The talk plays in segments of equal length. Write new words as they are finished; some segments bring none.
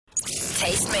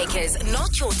Tastemakers,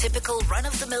 not your typical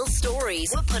run-of-the-mill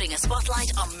stories. We're putting a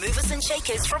spotlight on movers and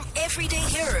shakers from everyday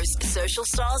heroes, social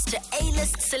stars to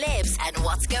A-list celebs, and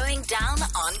what's going down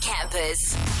on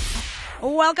campus.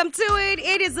 Welcome to it.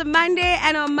 It is a Monday,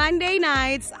 and on Monday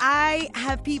nights, I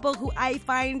have people who I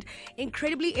find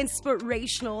incredibly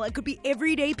inspirational. It could be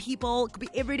everyday people, it could be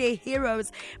everyday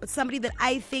heroes, but somebody that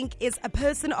I think is a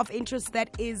person of interest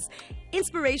that is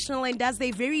inspirational and does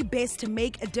their very best to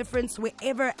make a difference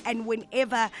wherever and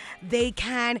whenever they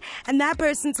can. And that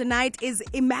person tonight is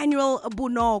Emmanuel,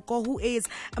 who is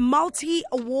a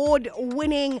multi-award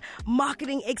winning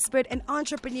marketing expert and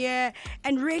entrepreneur,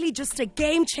 and really just a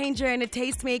game changer and a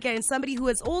tastemaker, and somebody who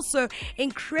is also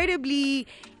incredibly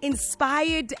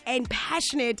inspired and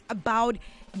passionate about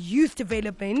youth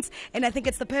development. And I think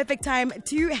it's the perfect time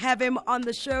to have him on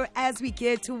the show as we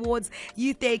get towards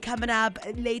Youth Day coming up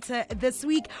later this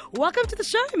week. Welcome to the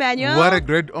show, Emmanuel. What a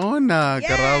great honor,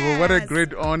 Karabo. What a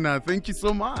great honor. Thank you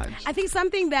so much. I think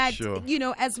something that,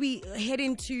 as we head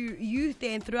into Youth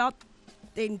Day and throughout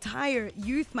the entire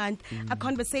youth month, a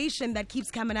conversation that keeps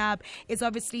coming up is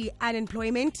obviously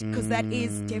unemployment, because that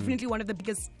is definitely one of the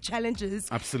biggest challenges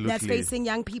that's facing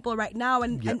young people right now.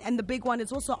 And the big one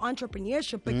is also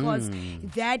entrepreneurship, because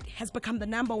that has become the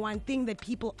number one thing that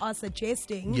people are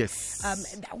suggesting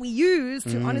that we use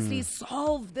to honestly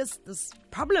solve this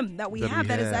problem that we have.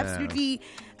 That is absolutely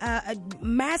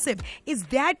massive. Is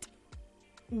that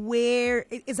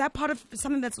part of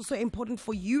something that's also important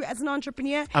for you as an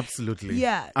entrepreneur? Absolutely.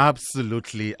 Yeah.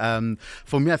 Absolutely.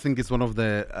 For me, I think it's one of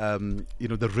the,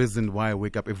 the reason why I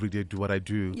wake up every day, do what I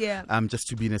do. Yeah. Just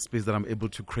to be in a space that I'm able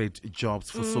to create jobs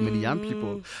for so many young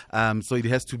people. So it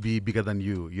has to be bigger than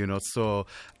you, So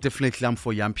definitely I'm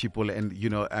for young people. And,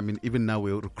 even now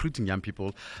we're recruiting young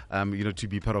people, to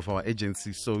be part of our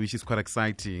agency. So which is quite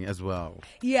exciting as well.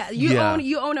 Yeah.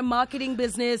 You own a marketing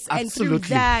business. Absolutely. And through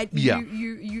that,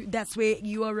 you that's where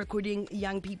you are recruiting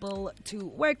young people to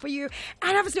work for you.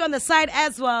 And obviously on the side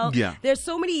as well, there's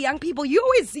so many young people. You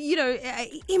always,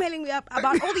 emailing me up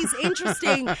about all these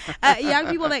interesting young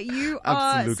people that you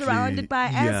are surrounded by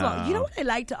as well. You know what I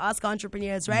like to ask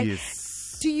entrepreneurs, right?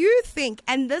 Yes. Do you think,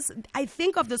 and I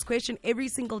think of this question every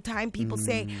single time people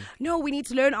say, no, we need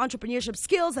to learn entrepreneurship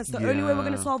skills. That's the only way we're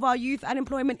going to solve our youth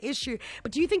unemployment issue.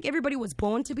 But do you think everybody was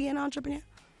born to be an entrepreneur?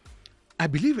 I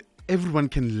believe everyone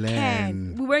can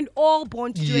learn. We weren't all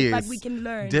born to do it, but we can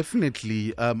learn.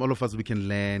 Definitely. All of us, we can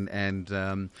learn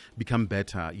and become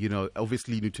better.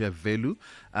 Obviously you need to have value.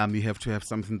 You have to have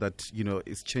something that,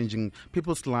 is changing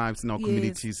people's lives in our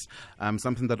communities.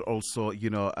 Something that also,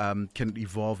 can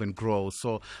evolve and grow.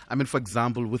 So, for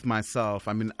example, with myself,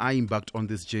 I embarked on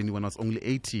this journey when I was only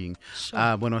 18.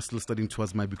 Sure. When I was still studying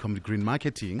towards my becoming degree in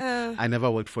marketing. I never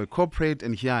worked for a corporate,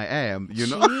 and here I am,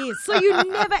 Jeez. So you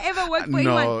never ever worked for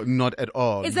anyone? Not at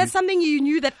all. Is that something you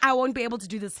knew that I won't be able to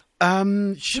do this?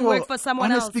 Sure. To work for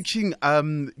someone else? Honestly speaking,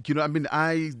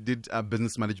 I did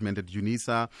business management at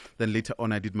UNISA. Then later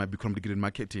on, I did my BCom degree in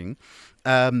marketing.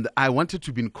 I wanted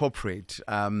to be in corporate,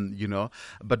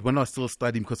 but when I was still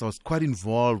studying, because I was quite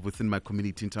involved within my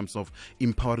community in terms of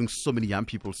empowering so many young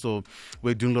people. So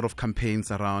we're doing a lot of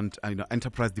campaigns around,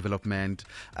 enterprise development,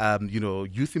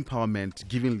 youth empowerment,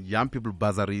 giving young people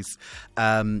bursaries,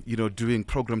 doing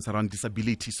programs around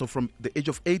disability. So from the age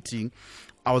of 18,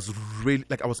 I was really,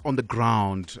 I was on the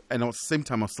ground, and at the same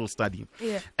time I was still studying.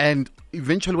 Yeah. And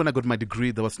eventually when I got my degree,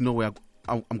 there was nowhere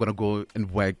I'm going to go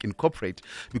and work in corporate,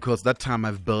 because that time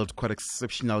I've built quite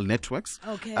exceptional networks.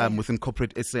 Within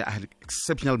corporate SA. I had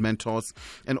exceptional mentors,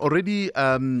 and already,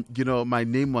 my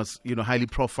name was, highly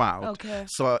profiled.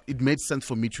 So it made sense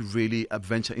for me to really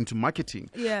venture into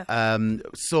marketing.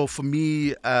 So for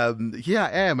me, here I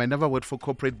am. I never worked for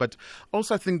corporate, but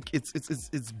also I think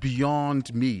it's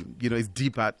beyond me. It's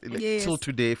deeper. Till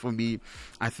today, for me,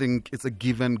 I think it's a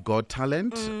given God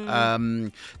talent.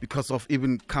 Because of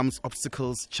even comes obstacles,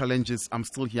 challenges, I'm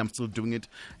still here, I'm still doing it,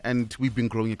 and we've been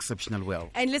growing exceptional well.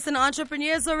 And listen,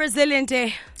 entrepreneurs are resilient.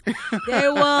 They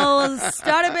will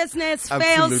start a business,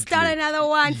 fail, start another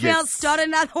one, fail, start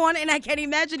another one. And I can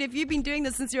imagine if you've been doing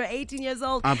this since you're 18 years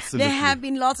old, there have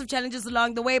been lots of challenges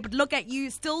along the way, but look at you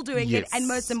still doing it, and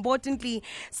most importantly,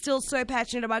 still so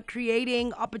passionate about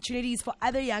creating opportunities for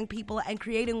other young people and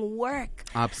creating work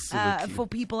for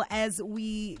people as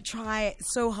we try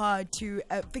so hard to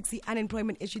fix the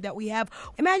unemployment issue that we have.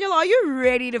 Emmanuel, are you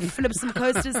ready to flip some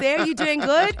coasters there? Are you doing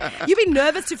good? You've been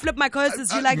nervous to flip my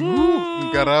coasters. You're like,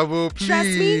 Karabo, Karabo, please. Trust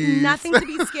me, nothing to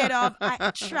be scared of.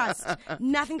 I trust.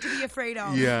 Nothing to be afraid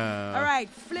of. Yeah. All right,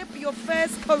 flip your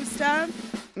first poster.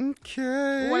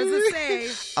 Okay. What does it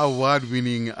say?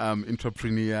 Award-winning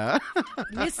entrepreneur.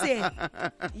 Listen,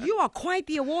 you are quite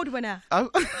the award winner.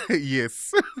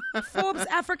 Yes. Forbes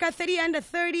Africa 30 Under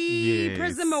 30, Yes.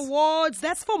 Prism Awards.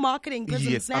 That's for marketing.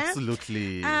 Prism, Yes, nah?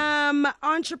 absolutely.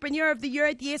 Entrepreneur of the Year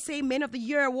at the SA Men of the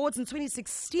Year Awards in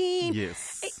 2016.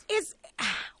 Yes.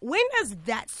 When does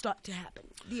that start to happen?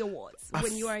 The awards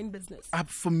when you are in business.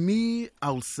 For me,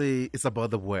 I'll say it's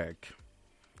about the work.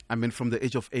 I mean, from the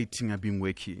age of 18, I've been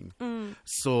working.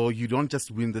 So you don't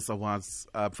just win these awards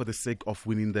for the sake of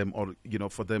winning them, or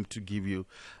for them to give you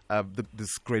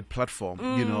this great platform.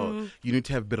 You need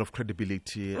to have a bit of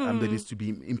credibility. There needs to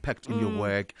be impact in your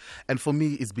work. And for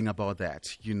me, it's been about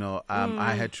that.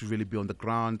 I had to really be on the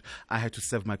ground. I had to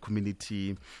serve my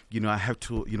community. I have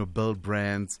to build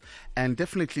brands, and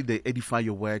definitely they edify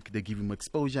your work. They give you more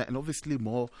exposure and obviously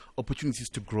more opportunities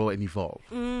to grow and evolve.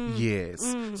 Yes.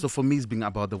 So for me, it's been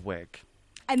about the work.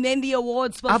 And then the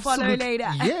awards will follow later.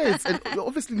 Yes, and you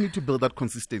obviously need to build that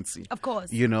consistency. Of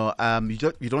course. You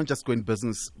don't just go in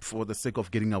business for the sake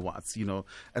of getting awards.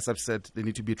 As I've said, there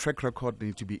need to be a track record, there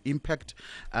need to be impact,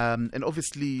 and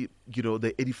obviously,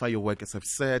 they edify your work. As I've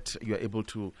said, you're able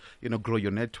to, grow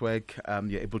your network.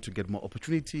 You're able to get more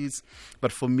opportunities.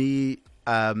 But for me,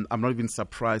 I'm not even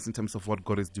surprised in terms of what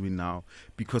God is doing now,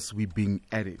 because we've been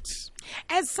at it.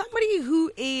 As somebody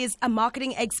who is a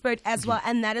marketing expert as well,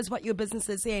 and that is what your business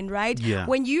is in, right? Yeah.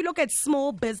 When you look at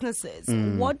small businesses,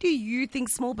 what do you think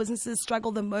small businesses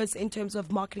struggle the most in terms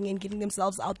of marketing and getting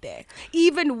themselves out there?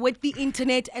 Even with the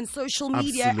internet and social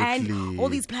media and all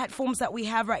these platforms that we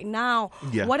have right now,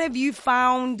 what have you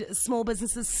found small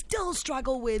businesses still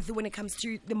struggle with when it comes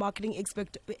to the marketing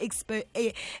expert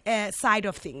side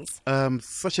of things?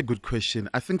 Such a good question.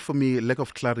 I think for me, lack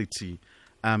of clarity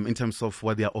in terms of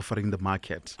what they are offering the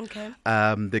market. Okay.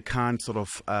 They can't sort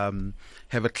of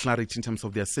have a clarity in terms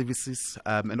of their services.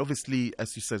 And obviously,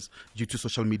 as you said, due to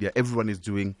social media, everyone is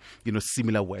doing,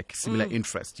 similar work, similar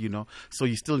interest, So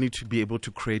you still need to be able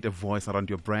to create a voice around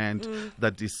your brand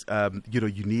that is,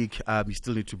 unique. You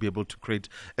still need to be able to create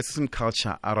a certain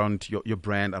culture around your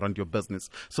brand, around your business.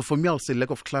 So for me, I'll say lack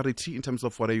of clarity in terms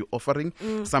of what are you offering,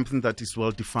 something that is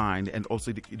well defined, and also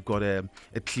it got a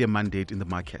clear mandate in the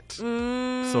market.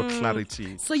 So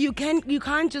clarity. So you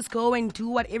can't just go and do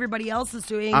what everybody else is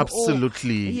doing.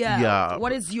 Absolutely. Yeah.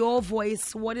 What is your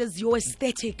voice? What is your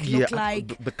aesthetic look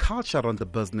like? The culture around the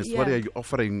business. What are you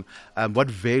offering?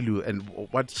 What value and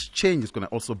what change is going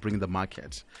to also bring the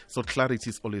market? So clarity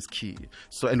is always key.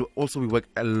 So, and also we work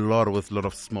a lot with a lot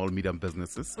of small, medium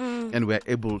businesses, and we're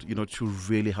able, to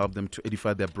really help them to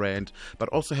edify their brand, but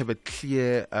also have a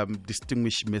clear,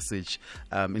 distinguished message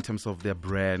in terms of their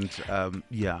brand.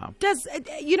 Does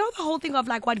the whole thing of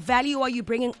like what value are you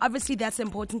bringing? Obviously, that's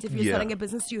important. If you're starting a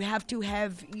business, you have to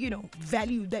have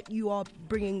value that you are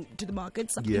bringing to the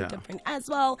market, something different as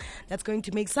well. That's going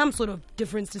to make some sort of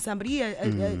difference to somebody,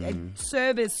 a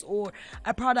service or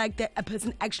a product that a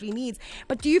person actually needs.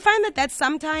 But do you find that that's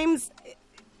sometimes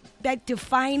that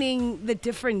defining the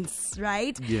difference,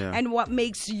 right? Yeah. And what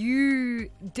makes you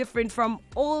different from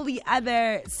all the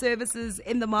other services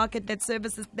in the market,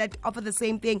 that offer the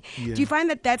same thing. Yeah. Do you find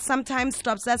that sometimes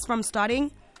stops us from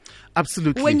starting?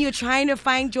 Absolutely. When you're trying to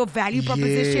find your value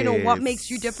proposition or what Yes. makes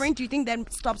you different, do you think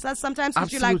that stops us sometimes?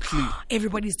 Because you're Absolutely. like,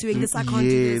 everybody's doing this, I can't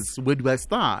do this. Where do I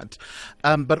start?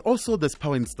 But also there's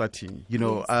power in starting.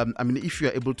 If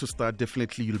you're able to start,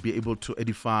 definitely you'll be able to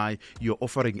edify your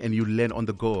offering and you learn on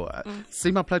the go.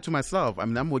 Same apply to myself.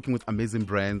 I'm working with amazing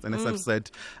brands, and as I've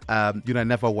said, I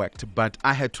never worked, but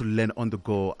I had to learn on the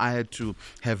go. I had to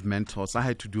have mentors. I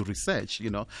had to do research,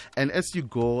 And as you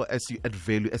go, as you add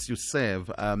value, as you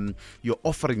serve, your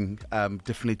offering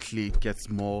definitely gets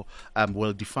more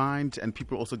well-defined, and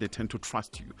people also, they tend to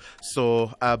trust you.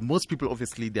 So most people,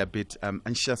 obviously, they're a bit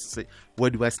anxious to say, where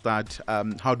do I start?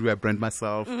 How do I brand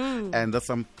myself? And that's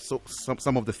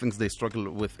some of the things they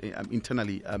struggle with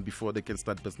internally before they can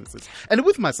start businesses. And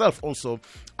with myself also,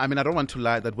 I don't want to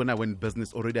lie that when I went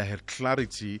business, already I had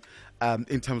clarity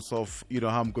in terms of,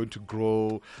 how I'm going to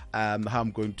grow, how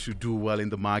I'm going to do well in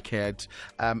the market.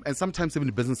 And sometimes even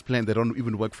the business plan, they don't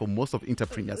even work for most of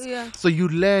entrepreneurs. So you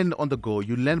learn on the go,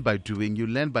 you learn by doing, you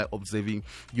learn by observing,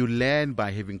 you learn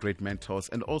by having great mentors,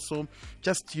 and also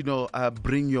just,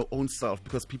 bring your own self,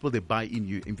 because people, they buy in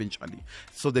you eventually.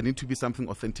 So there need to be something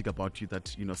authentic about you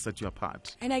that, set you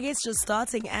apart. And I guess just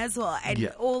starting as well, and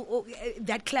all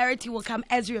that clarity will come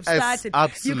as you have started.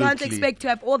 Absolutely. You can't expect to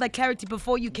have all that clarity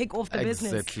before you kick off the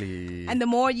business. Exactly. And the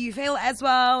more you fail as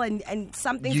well, and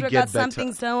some things You work get out, some better.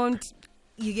 things don't.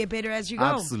 you get better as you go.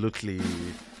 Absolutely.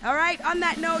 All right, on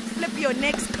that note, flip your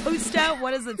next coaster.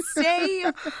 What does it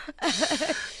say?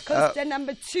 Coaster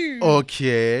number 2.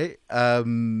 Okay.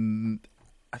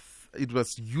 It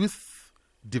was youth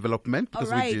development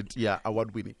because we did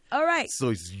award winning. All right. So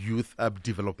it's youth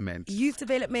development. Youth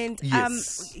development.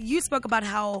 Yes. You spoke about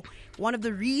how one of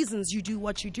the reasons you do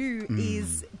what you do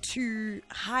is to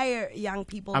hire young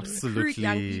people, recruit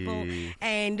young people,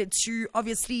 and to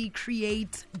obviously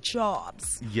create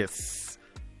jobs. Yes.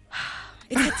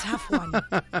 It's a tough one.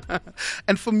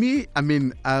 And for me, I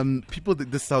mean, people,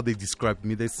 this is how they described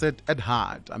me. They said, at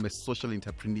heart, I'm a social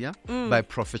entrepreneur. By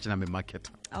profession, I'm a marketer.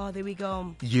 Oh, there we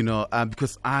go. You know,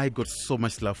 because I got so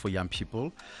much love for young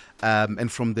people.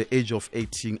 And from the age of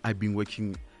 18, I've been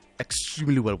working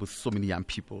extremely well with so many young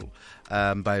people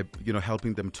by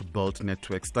helping them to build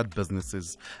networks, start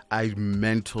businesses. I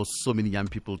mentor so many young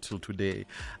people till today.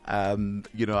 I'm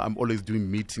always doing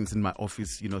meetings in my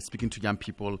office, speaking to young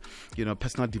people,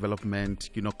 personal development,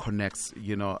 connects,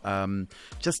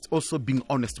 just also being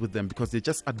honest with them because they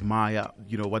just admire,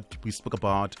 what we spoke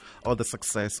about, all the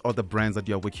success, all the brands that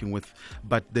you're working with,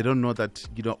 but they don't know that,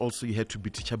 also you had to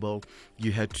be teachable,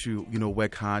 you had to,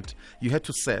 work hard, you had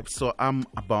to serve. So I'm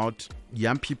about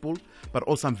young people, but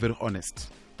also I'm very honest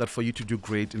that for you to do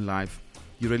great in life,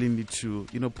 you really need to,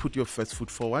 put your first foot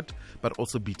forward, but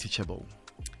also be teachable.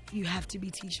 You have to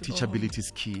be teachable. Teachability is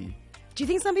key. Do you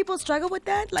think some people struggle with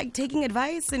that, like taking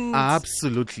advice? And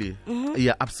Absolutely.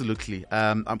 Yeah, absolutely.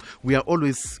 We are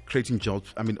always creating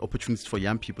jobs, opportunities for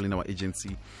young people in our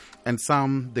agency. And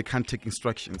some, they can't take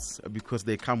instructions because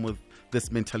they come with this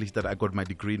mentality that I got my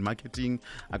degree in marketing,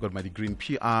 I got my degree in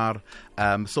PR.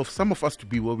 So for some of us to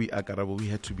be where we are, Karabo, we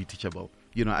had to be teachable.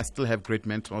 I still have great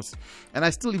mentors and I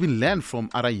still even learn from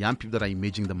other young people that are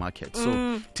emerging the market. So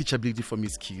teachability for me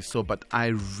is key. But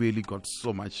I really got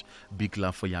so much big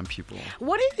love for young people.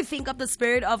 What do you think of the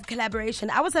spirit of collaboration?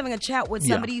 I was having a chat with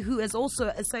somebody who is also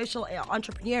a social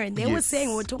entrepreneur, and they were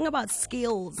saying, we're talking about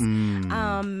skills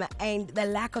and the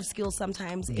lack of skills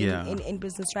sometimes in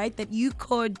business, right? That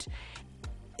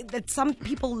some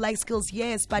people like skills,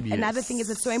 yes, but another thing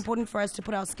is it's so important for us to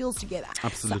put our skills together.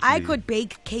 Absolutely. So I could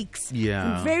bake cakes.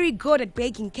 I'm very good at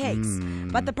baking cakes.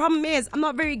 But the problem is I'm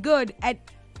not very good at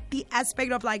the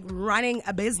aspect of like running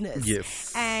a business.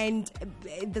 Yes. And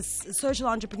the social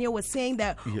entrepreneur was saying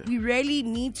that we really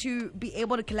need to be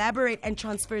able to collaborate and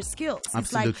transfer skills.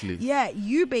 Absolutely. It's like,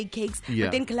 you bake cakes,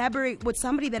 but then collaborate with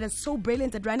somebody that is so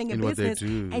brilliant at running a business,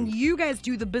 and you guys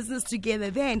do the business together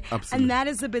then. Absolutely. And that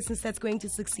is the business that's going to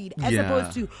succeed, as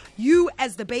opposed to you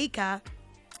as the baker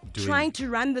trying to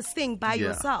run this thing by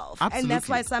yourself. Absolutely. And that's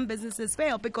why some businesses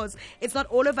fail, because it's not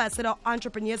all of us that are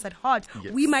entrepreneurs at heart.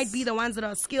 We might be the ones that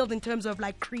are skilled in terms of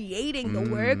like creating the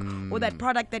work or that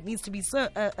product that needs to be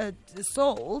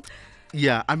sold.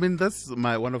 Yeah, that's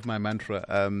one of my mantra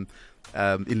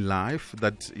in life,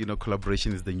 that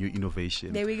collaboration is the new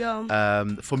innovation. There we go.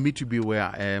 For me to be where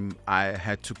I am, I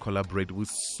had to collaborate with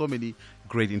so many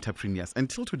great entrepreneurs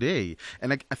until today.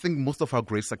 And I think most of our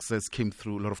great success came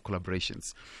through a lot of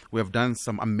collaborations. We have done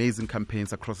some amazing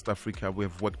campaigns across South Africa. We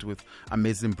have worked with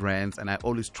amazing brands, and I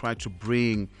always try to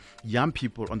bring young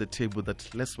people on the table that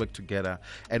let's work together,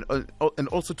 and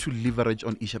also to leverage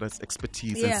on each other's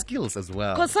expertise and skills as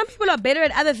well. Because some people are better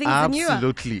at other things than you are.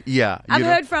 Absolutely, yeah. I've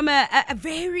heard from a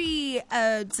very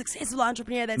successful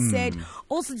entrepreneur that said,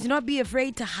 also do not be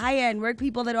afraid to hire and work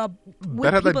people that are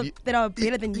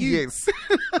better than you. Yes.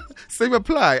 Same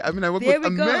apply. I work with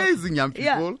amazing young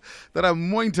people that are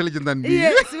more intelligent than me.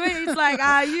 Yes, it's like,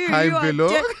 you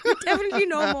definitely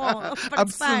know more. But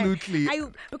absolutely.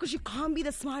 Because you can't be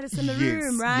the smartest in the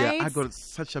room, right? Yeah, I got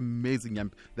such amazing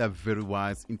young. They're very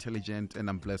wise, intelligent, and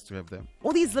I'm blessed to have them.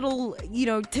 All these little,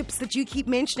 tips that you keep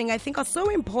mentioning, I think are so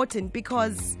important,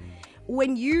 because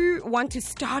when you want to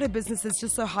start a business, it's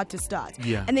just so hard to start.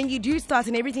 Yeah. And then you do start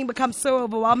and everything becomes so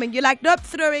overwhelming. You're like, nope,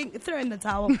 throw in the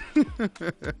towel.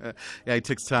 Yeah, it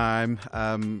takes time.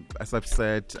 As I've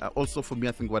said, also for me,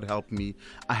 I think what helped me,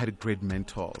 I had great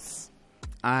mentors.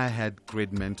 I had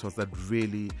great mentors that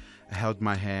really held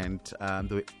my hand.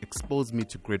 They exposed me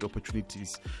to great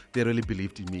opportunities. They really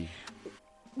believed in me.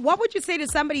 What would you say to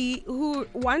somebody who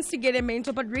wants to get a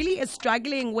mentor but really is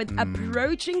struggling with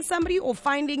approaching somebody or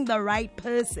finding the right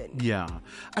person? Yeah,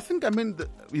 I think,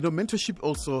 mentorship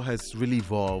also has really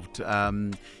evolved.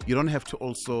 You don't have to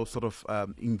also sort of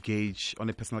engage on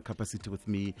a personal capacity with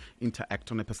me,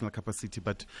 interact on a personal capacity,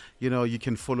 but, you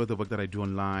can follow the work that I do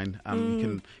online.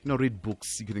 You can, read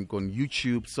books, you can go on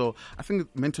YouTube. So I think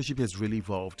mentorship has really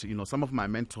evolved. Some of my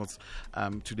mentors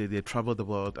today, they travel the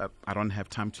world. I don't have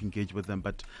time to engage with them,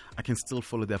 but but I can still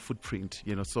follow their footprint,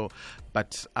 So,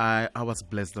 but I was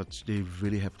blessed that they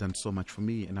really have done so much for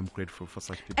me, and I'm grateful for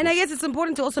such people. And I guess it's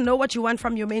important to also know what you want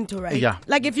from your mentor, right? Yeah.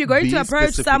 Like if you're going to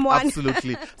approach someone.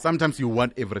 Absolutely. Sometimes you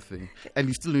want everything, and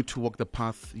you still need to walk the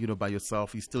path, by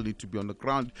yourself. You still need to be on the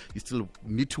ground. You still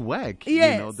need to work.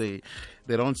 Yes.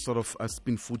 They don't sort of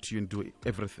spin foot you and do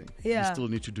everything. Yeah. You still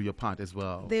need to do your part as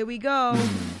well. There we go.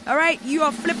 All right, you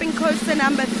are flipping coaster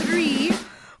number 3.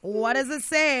 What does it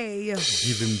say?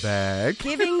 Giving back.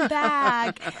 Giving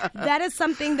back. That is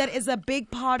something that is a big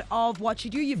part of what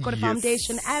you do. You've got a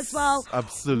foundation as well.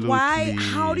 Absolutely. Why?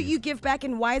 How do you give back,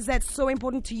 and why is that so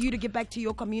important to you to give back to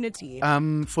your community?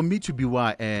 For me to be where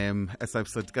I am, as I've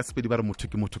said, yes.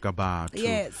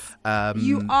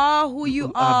 You are who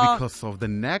you are. Because of the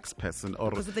next person. Or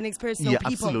because of the next person yeah, or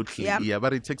people. Absolutely. Yeah,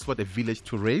 but it takes a village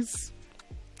to raise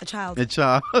a child.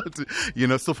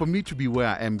 So for me to be where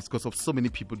I am is because of so many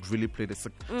people really played a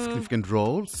significant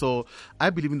role. So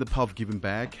I believe in the power of giving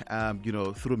back,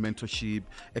 through mentorship,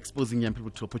 exposing young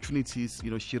people to opportunities,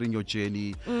 sharing your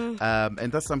journey.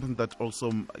 And that's something that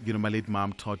also, my late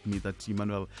mom taught me, that,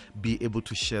 Emmanuel, be able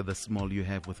to share the small you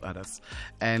have with others.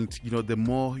 And, the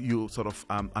more you sort of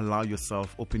allow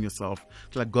yourself, open yourself,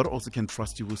 like God also can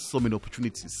trust you with so many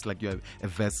opportunities, like you're a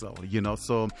vessel,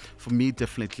 So for me,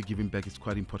 definitely giving back is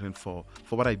quite important for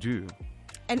what I do.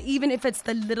 And even if it's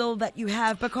the little that you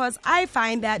have, because I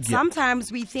find that sometimes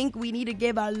we think we need to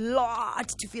give a lot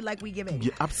to feel like we're giving.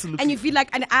 Yeah, absolutely. And you feel like,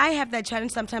 and I have that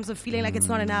challenge sometimes of feeling like it's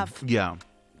not enough. Yeah.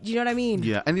 Do you know what I mean?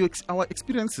 Yeah, and our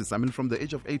experiences. From the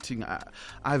age of 18,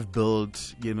 I've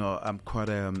built, quite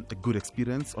a good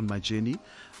experience on my journey.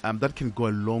 That can go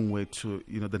a long way to,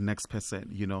 the next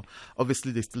person.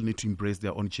 Obviously they still need to embrace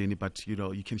their own journey, but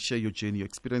you can share your journey, your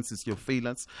experiences, your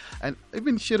failures, and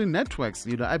even sharing networks.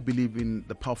 I believe in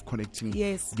the power of connecting.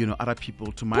 Yes. Other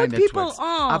people to my Put networks. people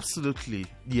on. Absolutely.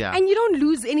 Yeah. And you don't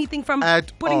lose anything from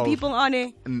putting people on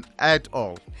it. At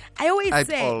all. I always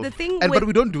say the thing. But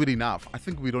we don't do it enough. I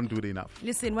think we don't do it enough.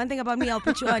 Listen, one thing about me, I'll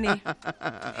put you on it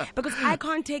because I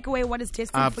can't take away what is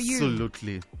destined for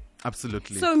you.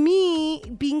 Absolutely. So me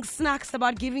being snacks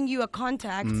about giving you a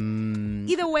contact,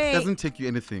 either way, doesn't take you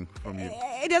anything from you.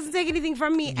 It doesn't take anything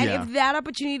from me. And if that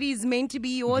opportunity is meant to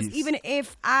be yours, even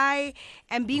if I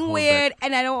am being weird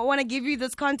and I don't want to give you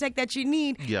this contact that you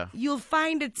need, you'll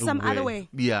find it some other way.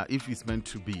 Yeah, if it's meant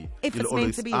to be. If it's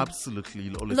meant to be. Absolutely.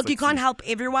 You'll always Look, you succeed. can't help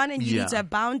everyone and you need to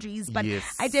have boundaries. But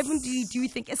I definitely do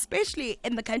think, especially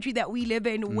in the country that we live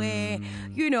in where,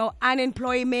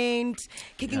 unemployment,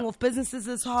 kicking off businesses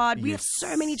is hard. We have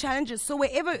so many challenges. So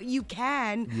wherever you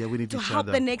can we need to each help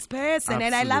other. the next person. Absolutely.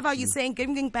 And I love how you're saying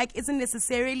giving back isn't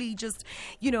necessarily just,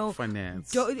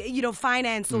 finance.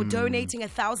 Finance or donating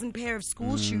 1,000 pair of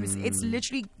school shoes. It's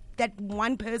literally that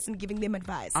one person giving them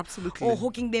advice. Absolutely. Or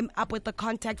hooking them up with the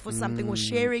contact for something or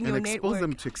sharing and your expose network.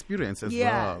 them to experience as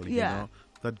well. Yeah.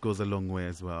 That goes a long way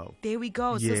as well. There we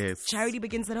go. Yes. So charity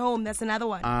begins at home. That's another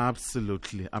one.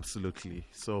 Absolutely.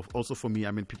 So also for me,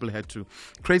 people had to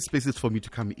create spaces for me to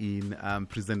come in,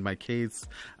 present my case,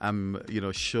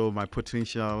 show my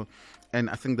potential. And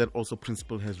I think that also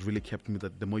principle has really kept me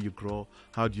that the more you grow,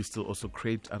 how do you still also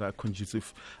create other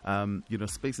conducive,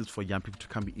 spaces for young people to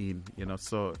come in,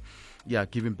 So,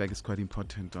 giving back is quite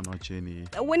important on our journey.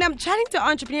 When I'm chatting to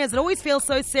entrepreneurs, it always feels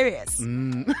so serious,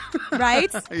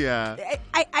 right? Yeah.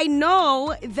 I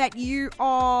know that you're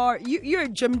a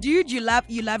gym dude. You love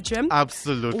gym.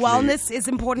 Absolutely. Wellness is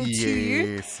important to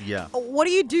you. Yes, yeah. What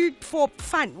do you do for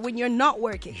fun when you're not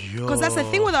working? Because that's the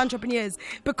thing with entrepreneurs.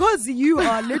 Because you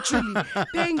are literally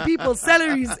paying people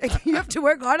salaries, and you have to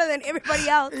work harder than everybody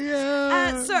else. Do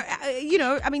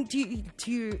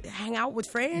you hang out with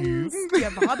friends? Do you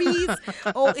have hobbies?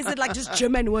 Or is it like just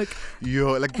gym and work?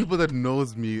 Like people that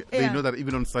knows me, they know that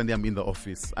even on Sunday I'm in the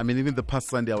office. Even the past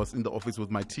Sunday I was in the office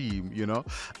with my team,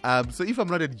 So if I'm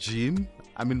not at gym,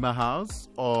 I'm in my house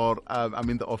or I'm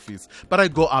in the office. But I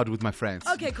go out with my friends.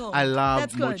 Okay, cool. I love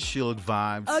That's more good. chilled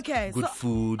vibes. Okay. Good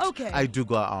food. Okay. I do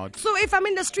go out. So if I'm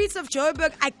in the streets of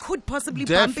Joburg, I could possibly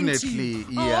bump into you.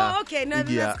 Yeah. Oh, okay. No,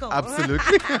 that's cool.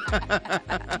 Absolutely.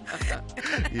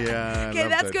 Okay,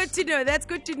 that's good to know. That's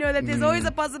good to know that there's always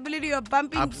a possibility of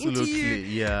bumping into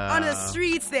you on the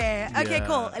streets there. Okay,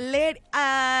 cool. Let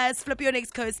us flip your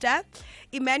next coaster.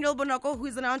 Emmanuel Bonoko,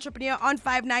 who's an entrepreneur on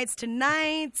 5 Nights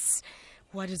Tonight.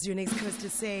 What does your next coaster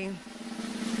say?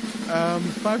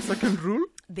 5-second rule.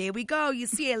 There we go. You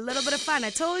see, a little bit of fun. I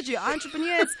told you,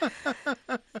 entrepreneurs,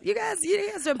 you guys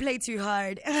don't play too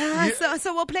hard.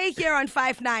 So we'll play here on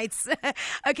 5 Nights.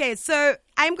 Okay, so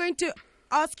I'm going to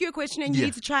ask you a question and you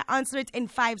need to try answer it in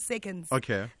 5 seconds.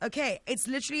 Okay. Okay, it's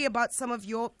literally about some of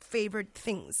your favorite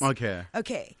things. Okay.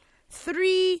 Okay,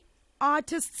 3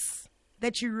 artists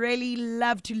that you really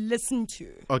love to listen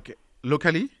to. Okay.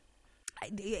 Locally?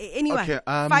 Anyone. Okay,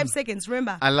 5 seconds,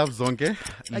 remember. I love Zonke,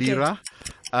 Lira,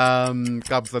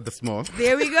 Kabza the Small.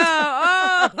 There we go.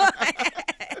 Oh.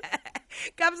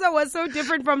 Kabza was so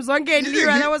different from Zonke and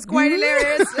Lira. That was quite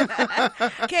hilarious.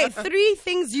 Okay, 3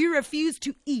 things you refuse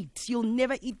to eat. You'll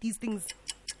never eat these things.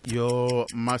 Yo,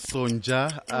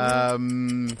 Masonja.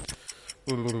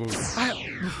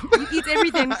 You eat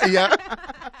everything. Yeah.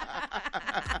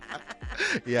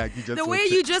 Yeah, you just The way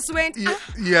you just went,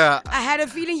 yeah. I had a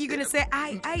feeling you're going to say,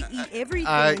 I eat everything.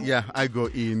 I go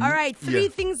in. All right, 3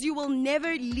 things you will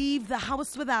never leave the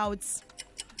house without.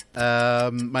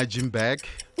 My gym bag,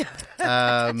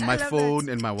 my phone,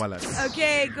 and my wallet.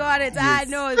 Okay, got it. Yes.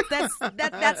 No,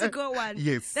 that's a good one.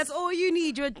 Yes. That's all you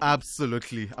need.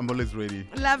 Absolutely. I'm always ready.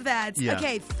 Love that. Yeah.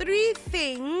 Okay, 3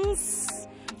 things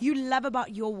you love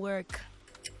about your work.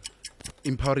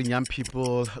 Empowering young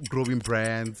people, growing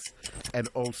brands, and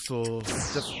also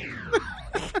just You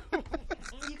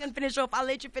can finish off. I'll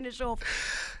let you finish off.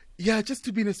 yeah, just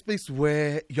to be in a space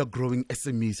where you're growing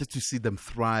SMEs, just to see them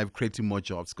thrive, creating more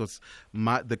jobs. Because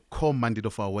the core mandate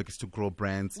of our work is to grow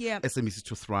brands, SMEs is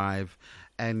to thrive,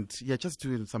 and yeah, just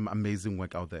doing some amazing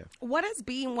work out there. What has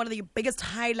been one of the biggest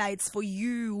highlights for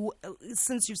you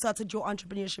since you started your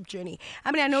entrepreneurship journey?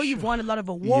 I mean, I know you've won a lot of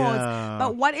awards,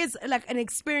 but what is like an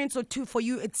experience or two for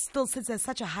you? It still sits as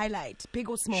such a highlight, big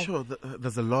or small? Sure,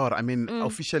 there's a lot. I mean,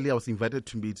 officially, I was invited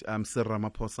to meet Sir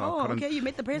Ramaphosa. Oh, okay, you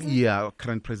met the president? Yeah,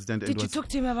 current president. Did you talk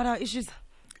to him about our issues?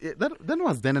 That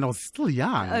was then, and I was still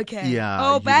young. Okay. Yeah.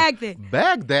 Oh, back then.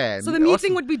 Back then. So the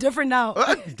meeting would be different now.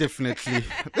 Definitely.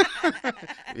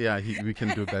 Yeah, we can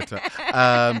do better.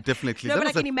 Definitely. No, but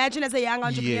I can imagine as a young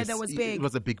entrepreneur, yes, that was big. It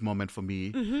was a big moment for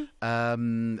me.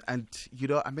 And, you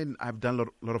know, I mean, I've done a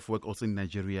lot of work also in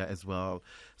Nigeria as well.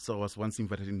 So I was once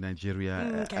invited in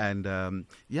Nigeria. Okay. And,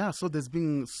 yeah, so there's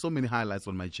been so many highlights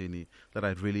on my journey that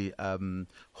I really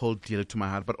hold dear to my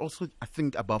heart. But also, I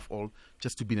think above all,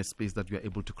 just to be in a space that we are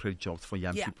able to create jobs for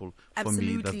young people. For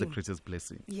me, that's the greatest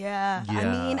blessing. Yeah. I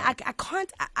mean, I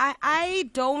can't, I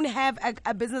don't have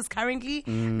a business currently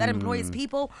that employs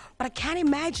people, but I can't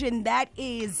imagine that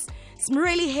is some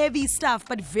really heavy stuff,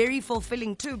 but very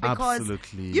fulfilling too, because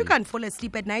you can't fall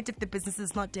asleep at night if the business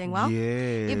is not doing well.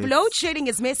 Yes. If load shedding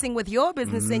is messing with your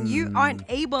business and you aren't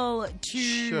able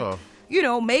to you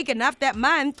know, make enough that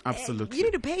month. Absolutely. You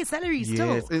need to pay salaries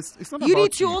still. Yes, it's not you about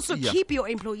need to also keep your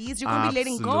employees. You're going to be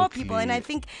letting go of people. And I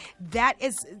think that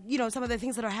is, you know, some of the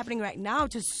things that are happening right now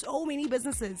to so many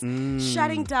businesses.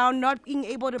 Shutting down, not being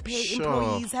able to pay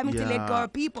employees, having to let go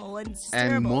of people. And it's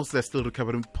terrible. Most are still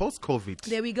recovering post-COVID.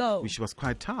 There we go. Which was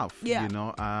quite tough, you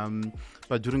know.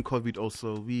 But during COVID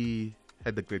also, we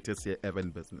had the greatest year ever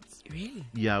in business. Really?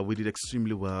 Yeah, we did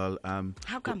extremely well.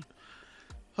 How come?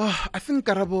 I think,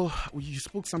 Karabo, you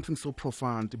spoke something so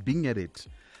profound, being at it,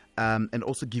 and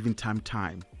also giving time.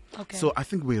 Okay. So I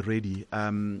think we're ready,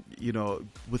 you know,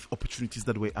 with opportunities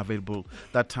that were available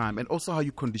that time, and also how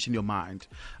you condition your mind.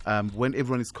 When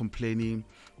everyone is complaining,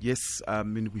 yes, I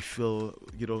mean, we feel,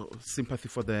 you know, sympathy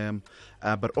for them,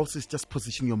 but also it's just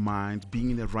positioning your mind,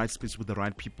 being in the right space with the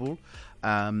right people,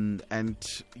 and,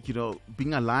 you know,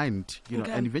 being aligned, you know,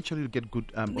 and eventually you get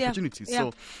good opportunities. Yeah.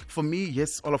 So for me,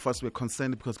 yes, all of us were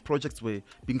concerned because projects were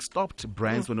being stopped,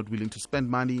 brands were not willing to spend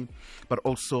money, but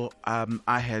also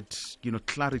I had, you know,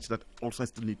 clarity that also I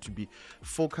still need to be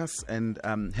focused and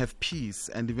have peace,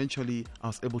 and eventually I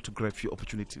was able to grab a few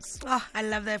opportunities. Oh, I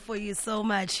love that for you so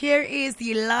much. Here is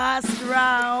the last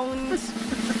round.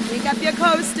 Pick up your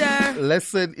coaster.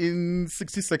 Lesson in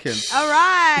 60 seconds. All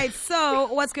right.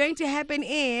 So what's going to happen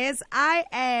is I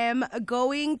am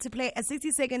going to play a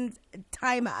 60-second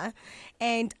timer,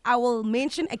 and I will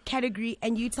mention a category,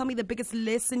 and you tell me the biggest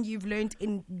lesson you've learned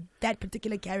in that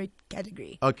particular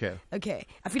category. Okay. Okay.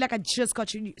 I feel like I just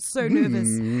got you so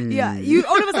nervous. Yeah. You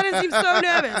all of a sudden seem so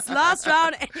nervous. Last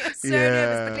round, and you're so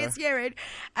nervous. But let's hear it.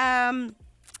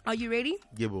 Are you ready?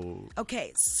 Yeah. Well.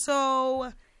 Okay.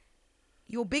 So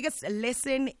your biggest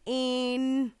lesson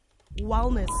in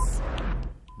wellness.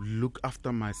 Look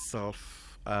after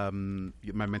myself, my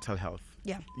mental health.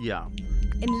 Yeah. Yeah.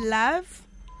 In love.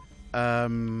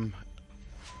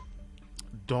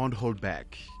 Don't hold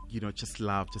back. You know, just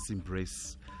love, just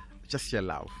embrace, just share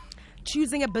love.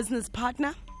 Choosing a business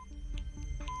partner.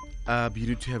 You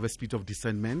need to have a spirit of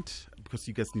discernment because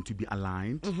you guys need to be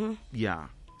aligned. Yeah.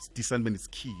 Discernment is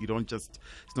key. You don't just,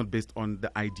 it's not based on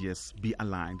the ideas. Be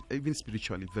aligned. Even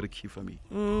spiritually, very key for me.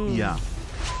 Yeah.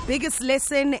 Biggest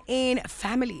lesson in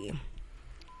family.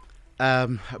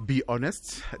 Be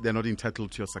honest. They're not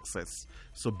entitled to your success.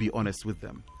 So be honest with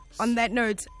them. On that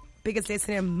note, biggest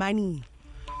lesson in money?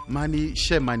 Money,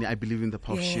 share money. I believe in the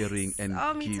power of Yes. sharing and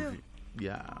Oh, me giving. too.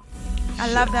 Yeah. I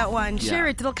Share. love that one. Yeah. Share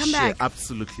it, it'll come Share, back.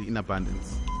 Absolutely, in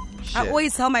abundance. I Share.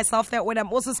 always tell myself that when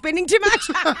I'm also spending too much.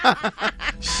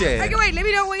 Share. Okay, wait, let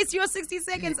me not waste your 60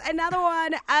 seconds. Another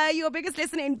one, your biggest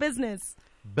lesson in business.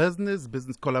 Business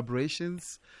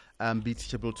collaborations, be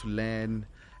teachable to learn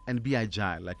and be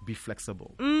agile, like be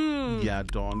flexible. Yeah,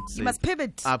 don't. You must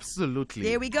pivot. Absolutely.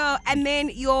 There we go. And then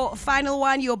your final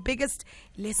one, your biggest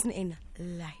lesson in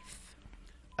life.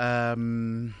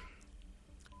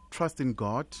 Trust in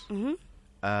God.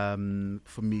 Mm-hmm.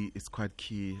 For me, it's quite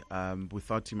key.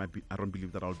 Without him, I don't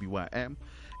believe that I'll be where I am.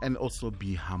 And also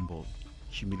be humble.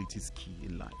 Humility is key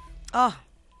in life. Oh,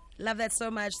 love that so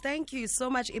much. Thank you so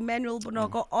much, Emmanuel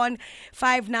Bonoko, on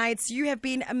 5 Nights. You have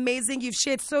been amazing. You've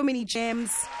shared so many gems.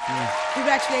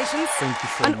 Congratulations Thank you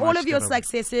so on much, all of your Karabo.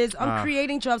 successes, on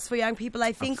creating jobs for young people.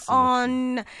 I think Absolutely.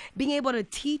 on being able to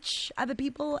teach other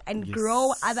people and Yes.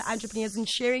 grow other entrepreneurs and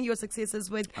sharing your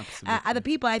successes with Absolutely. other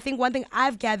people. I think one thing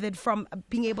I've gathered from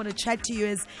being able to chat to you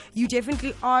is you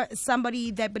definitely are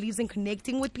somebody that believes in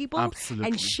connecting with people Absolutely.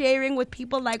 and sharing with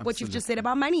people, like what you've just said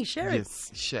about money. Share it.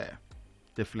 Yes, share.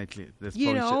 Definitely. There's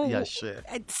You probably know, share.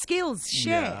 skills,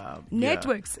 share, Yeah,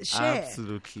 networks, yeah. share.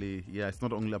 Absolutely. Yeah, it's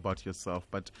not only about yourself,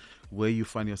 but where you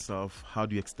find yourself, how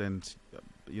do you extend,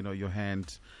 your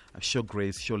hand, show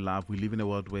grace, show love. We live in a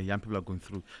world where young people are going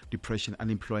through depression,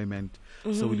 unemployment.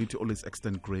 So we need to always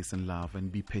extend grace and love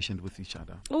and be patient with each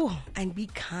other. Oh, and be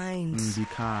kind. Be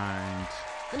kind.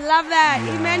 Love that.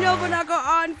 Yeah. Emmanuel Bonoko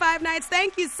on 5 Nights.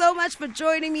 Thank you so much for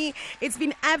joining me. It's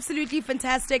been absolutely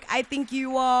fantastic. I think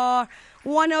you are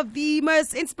one of the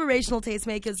most inspirational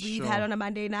tastemakers we've had on a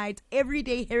Monday night.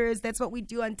 Everyday heroes. That's what we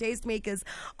do on Tastemakers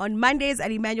on Mondays.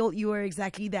 And Emmanuel, you are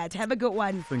exactly that. Have a good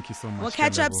one. Thank you so much. We'll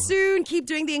catch up Karabo. soon. Keep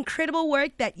doing the incredible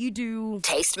work that you do.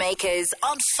 Tastemakers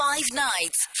on 5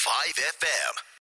 Nights. 5 FM.